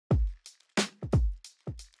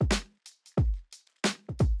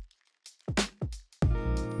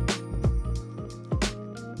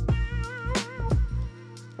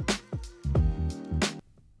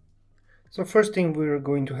So first thing we're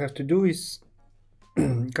going to have to do is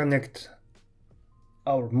connect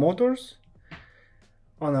our motors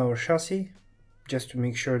on our chassis, just to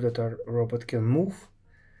make sure that our robot can move.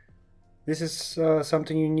 This is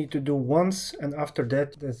something you need to do once, and after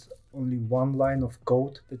that there's only one line of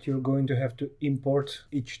code that you're going to have to import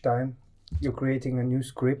each time you're creating a new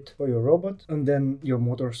script for your robot, and then your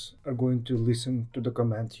motors are going to listen to the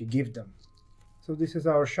commands you give them. So this is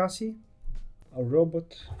our chassis, our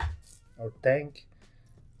robot, our tank.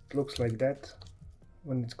 It looks like that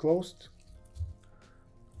when it's closed.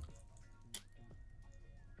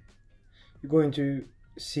 You're going to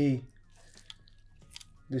see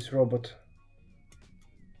this robot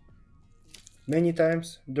many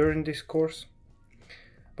times during this course,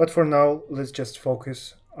 but for now let's just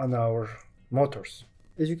focus on our motors.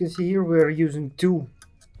 As you can see here, we are using two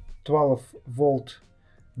 12-volt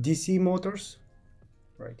DC motors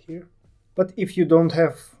right here, but if you don't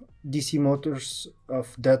have DC motors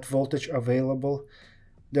of that voltage available,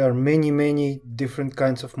 there are many different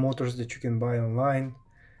kinds of motors that you can buy online.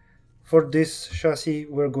 For this chassis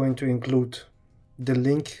we're going to include the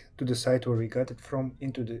link to the site where we got it from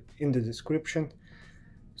in the description.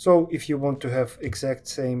 So if you want to have exact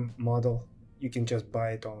same model, you can just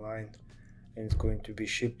buy it online and it's going to be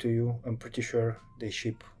shipped to you. I'm pretty sure they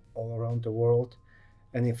ship all around the world,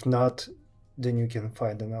 and if not, then you can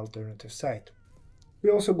find an alternative site.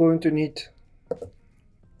 We're also going to need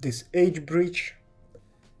this H bridge.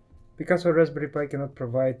 Because our Raspberry Pi cannot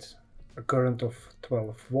provide a current of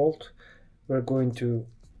 12 volt, we're going to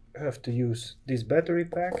have to use this battery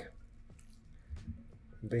pack,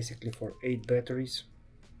 basically for 8 batteries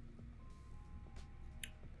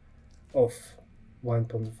of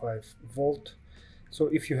 1.5 volt. So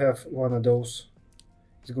if you have one of those,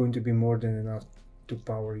 it's going to be more than enough to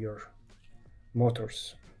power your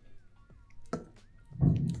motors.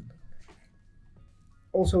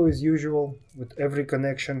 Also, as usual, with every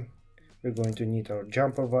connection, we're going to need our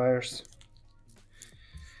jumper wires.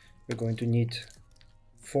 We're going to need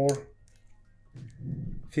 4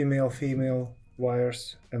 female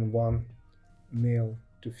wires and 1 male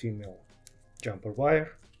to female jumper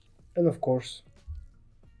wire, and of course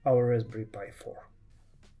our Raspberry Pi 4.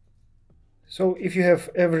 So if you have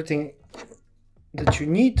everything that you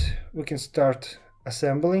need, we can start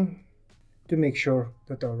assembling to make sure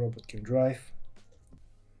that our robot can drive.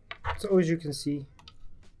 So as you can see,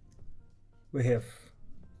 we have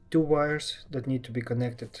 2 wires that need to be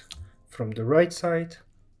connected from the right side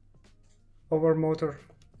of our motor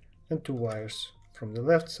and 2 wires from the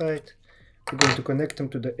left side. We're going to connect them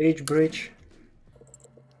to the H bridge.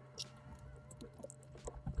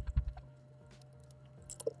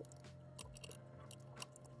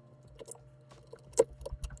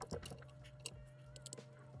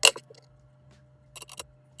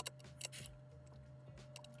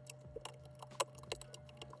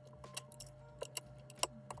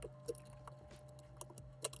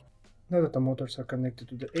 Now that the motors are connected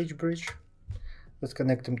to the H bridge, let's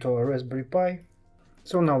connect them to our Raspberry Pi.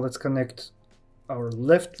 So now let's connect our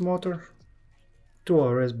left motor to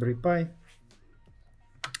our Raspberry Pi.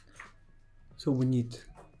 So we need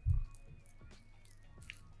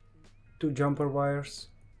 2 jumper wires,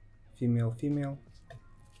 female.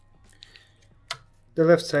 The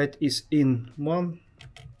left side is in 1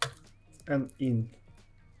 and in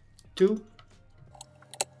 2.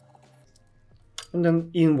 And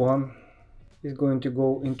then in 1 is going to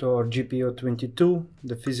go into our GPIO22,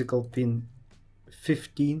 the physical pin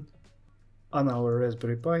 15 on our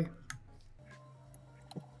Raspberry Pi.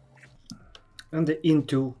 And the in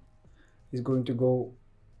 2 is going to go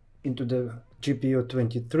into the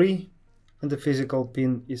GPIO23, and the physical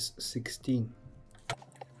pin is 16.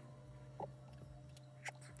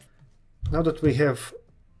 Now that we have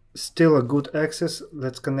still a good access,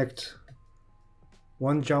 let's connect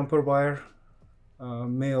 1 jumper wire,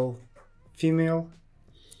 male female,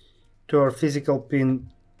 to our physical pin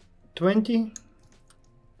 20.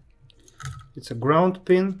 It's a ground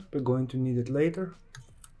pin, we're going to need it later.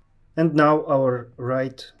 And now our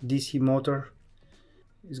right DC motor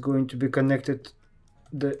is going to be connected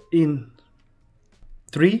the in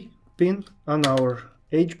 3 pin on our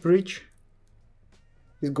H bridge.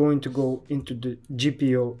 Is going to go into the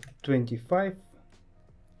GPIO25,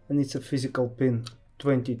 and it's a physical pin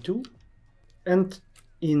 22, and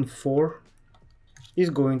in 4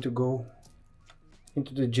 is going to go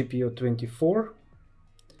into the GPIO24,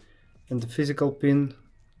 and the physical pin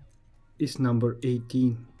is number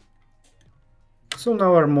 18. So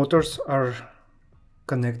now our motors are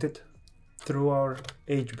connected through our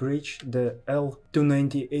H bridge, the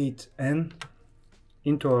L298N,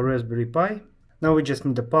 into our Raspberry Pi. Now we just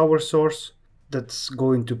need a power source that's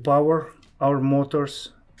going to power our motors.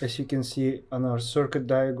 As you can see on our circuit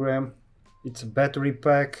diagram, it's a battery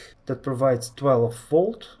pack that provides 12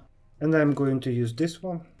 volt, and I'm going to use this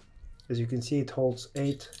one. As you can see, it holds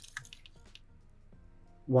 8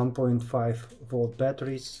 1.5 volt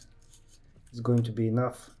batteries. It's going to be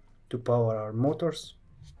enough to power our motors.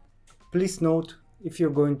 Please note, if you're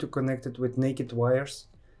going to connect it with naked wires,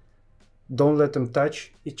 don't let them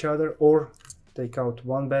touch each other or take out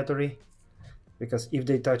one battery, because if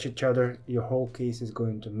they touch each other, your whole case is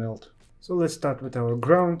going to melt. So let's start with our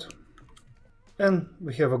ground. And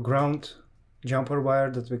we have a ground jumper wire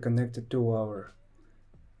that we connected to our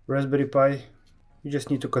Raspberry Pi. You just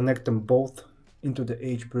need to connect them both into the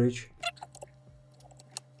H bridge.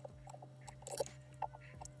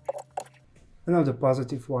 And now the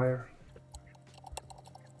positive wire.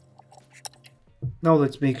 Now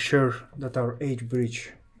let's make sure that our H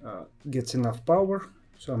bridge gets enough power.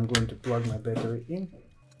 So I'm going to plug my battery in.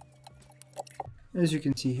 As you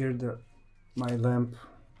can see here, my lamp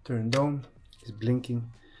turned on, is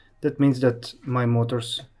blinking. That means that my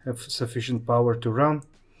motors have sufficient power to run.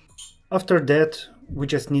 After that, we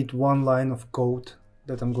just need one line of code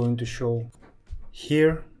that I'm going to show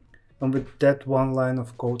here. And with that one line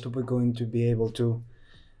of code, we're going to be able to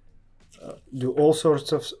do all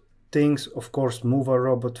sorts of things. Of course, move our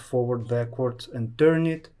robot forward, backwards, and turn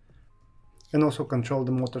it. And also control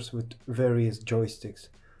the motors with various joysticks,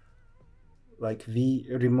 like V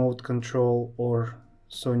remote control or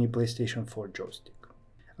Sony PlayStation 4 joystick.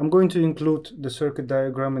 I'm going to include the circuit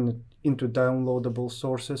diagram into downloadable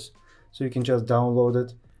sources, so you can just download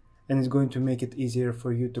it, and it's going to make it easier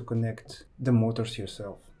for you to connect the motors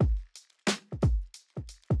yourself.